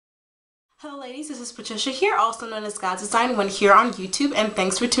Hello ladies, this is Patricia here, also known as God's Design One here on YouTube, and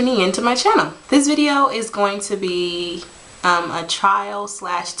thanks for tuning in to my channel. This video is going to be a trial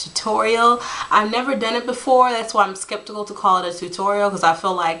slash tutorial. I've never done it before, that's why I'm skeptical to call it a tutorial, because I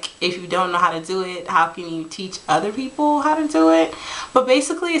feel like if you don't know how to do it, how can you teach other people how to do it? But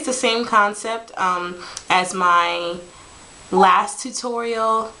basically it's the same concept as my last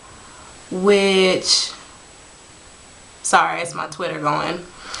tutorial, which, sorry, it's my Twitter going.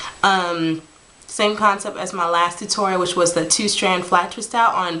 Same concept as my last tutorial, which was the 2-strand flat twist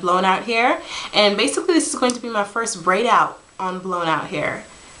out on blown out hair, and basically this is going to be my first braid out on blown out hair.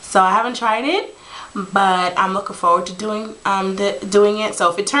 So I haven't tried it, but I'm looking forward to doing it. So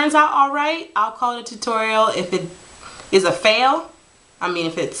if it turns out alright, I'll call it a tutorial. If it is a fail,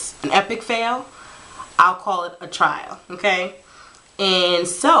 if it's an epic fail, I'll call it a trial, okay? And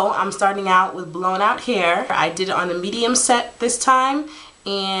so I'm starting out with blown out hair. I did it on the medium set this time,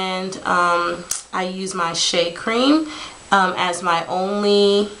 and I use my shea cream as my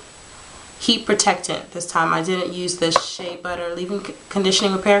only heat protectant this time. I didn't use the shea butter leave-in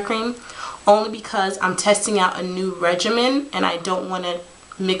conditioning repair cream, only because I'm testing out a new regimen and I don't want to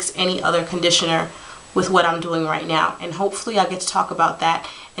mix any other conditioner with what I'm doing right now, and hopefully I'll get to talk about that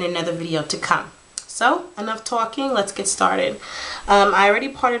in another video to come. So enough talking, let's get started. I already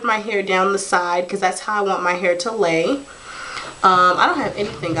parted my hair down the side because that's how I want my hair to lay. I don't have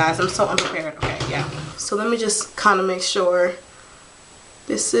anything, guys. I'm so unprepared. Okay, yeah. So let me just kind of make sure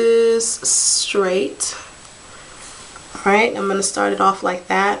this is straight. Alright, I'm going to start it off like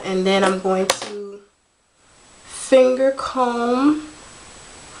that, and then I'm going to finger comb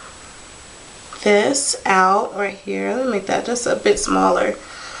this out right here. Let me make that just a bit smaller.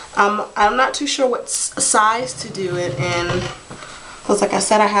 I'm not too sure what size to do it in, because like I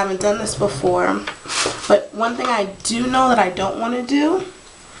said, I haven't done this before. But one thing I do know that I don't want to do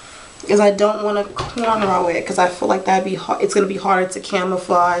is I don't want to cornrow it, because I feel like that'd be hard. It's going to be harder to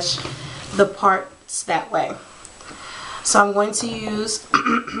camouflage the parts that way. So I'm going to use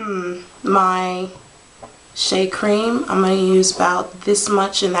my shea cream. I'm going to use about this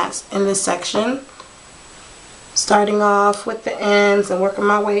much, and that's in this section. Starting off with the ends and working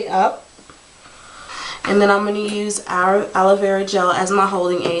my way up. And then I'm going to use our aloe vera gel as my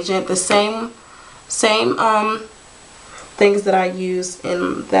holding agent. The same things that I used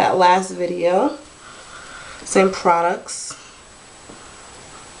in that last video. Same products.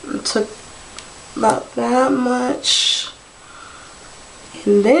 I took about that much.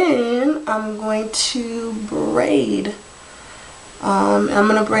 And then I'm going to braid. I'm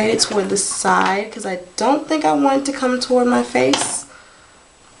going to braid it toward the side because I don't think I want it to come toward my face.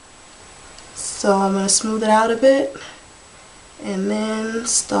 So I'm going to smooth it out a bit and then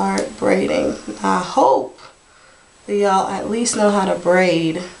start braiding. I hope that y'all at least know how to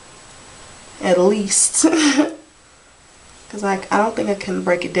braid. At least. Because I don't think I can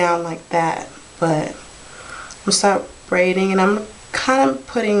break it down like that. But I'm going to start braiding, and I'm kind of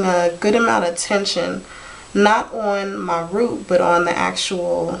putting a good amount of tension, not on my root, but on the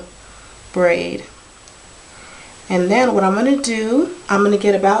actual braid. And then what I'm going to do, I'm going to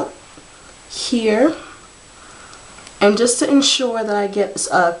get about here, and just to ensure that I get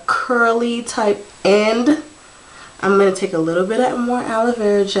a curly type end, I'm going to take a little bit more aloe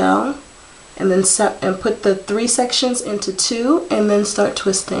vera gel and then put the 3 sections into 2, and then start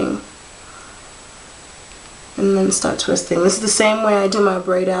twisting. This is the same way I do my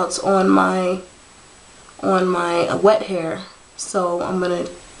braid outs on my wet hair. So I'm going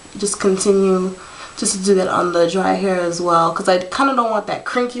to just continue just to do that on the dry hair as well, because I kind of don't want that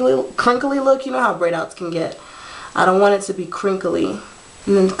crinkly look. You know how braid outs can get. I don't want it to be crinkly.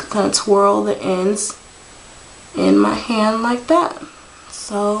 And then kind of twirl the ends in my hand like that.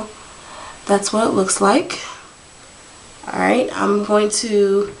 So that's what it looks like. Alright, I'm going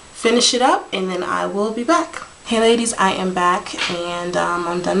to finish it up and then I will be back. Hey ladies, I am back, and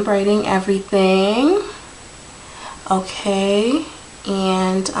I'm done braiding everything. Okay.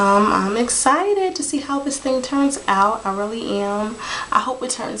 And I'm excited to see how this thing turns out. I really am. I hope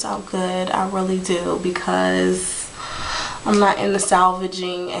it turns out good. I really do, because I'm not in the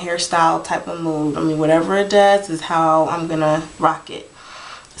salvaging a hairstyle type of mood. Whatever it does is how I'm gonna rock it.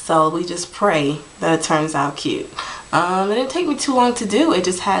 So we just pray that it turns out cute. It didn't take me too long to do. It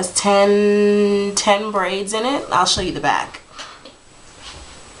just has 10 braids in it. I'll show you the back.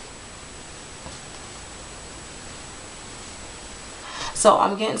 So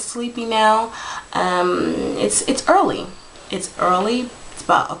I'm getting sleepy now. It's early. It's early. It's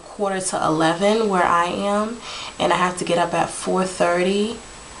about 10:45 where I am, and I have to get up at 4:30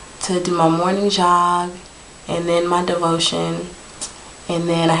 to do my morning jog and then my devotion and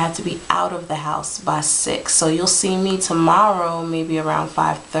then I have to be out of the house by 6. So you'll see me tomorrow maybe around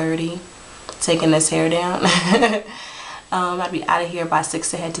 5:30 taking this hair down. I'll be out of here by 6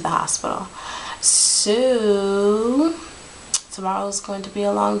 to head to the hospital. So tomorrow's going to be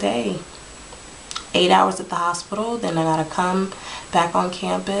a long day. 8 hours at the hospital, then I gotta come back on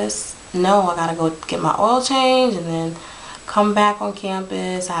campus. No, I gotta go get my oil change and then come back on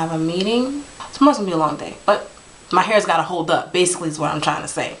campus. I have a meeting. Tomorrow's gonna be a long day, but my hair's gotta hold up, basically is what I'm trying to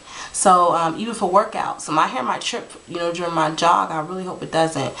say. So even for workouts, so my hair might trip, you know, during my jog. I really hope it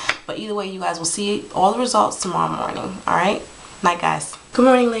doesn't. But either way, you guys will see all the results tomorrow morning. All right, night, guys. Good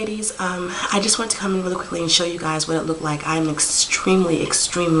morning, ladies. I just wanted to come in really quickly and show you guys what it looked like. I'm extremely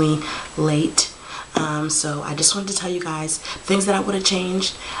late. So I just wanted to tell you guys things that I would have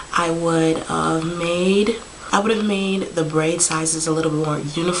changed. I would have made the braid sizes a little bit more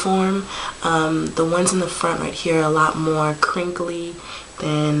uniform. The ones in the front right here are a lot more crinkly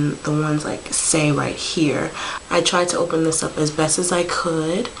than the ones like say right here. I tried to open this up as best as I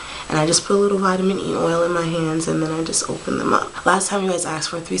could, and I just put a little vitamin E oil in my hands and then I just opened them up. Last time you guys asked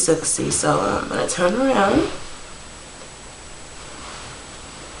for a 360, so I'm gonna turn around.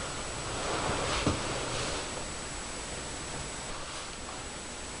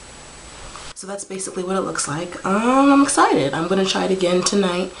 So that's basically what it looks like. I'm excited. I'm gonna try it again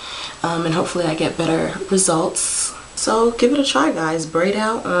tonight, and hopefully I get better results. So give it a try, guys. Braid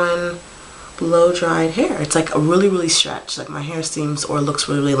out on blow dried hair. It's like a really stretched. Like my hair seems or looks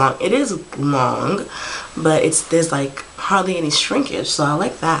really long. It is long, but there's like hardly any shrinkage, so I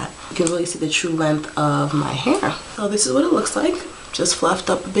like that. You can really see the true length of my hair. So this is what it looks like. Just fluffed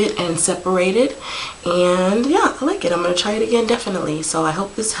up a bit and separated, and yeah, I like it. I'm gonna try it again definitely. So I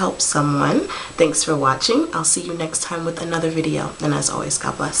hope this helps someone. Thanks for watching. I'll see you next time with another video, and as always,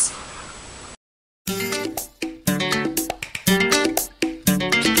 God bless.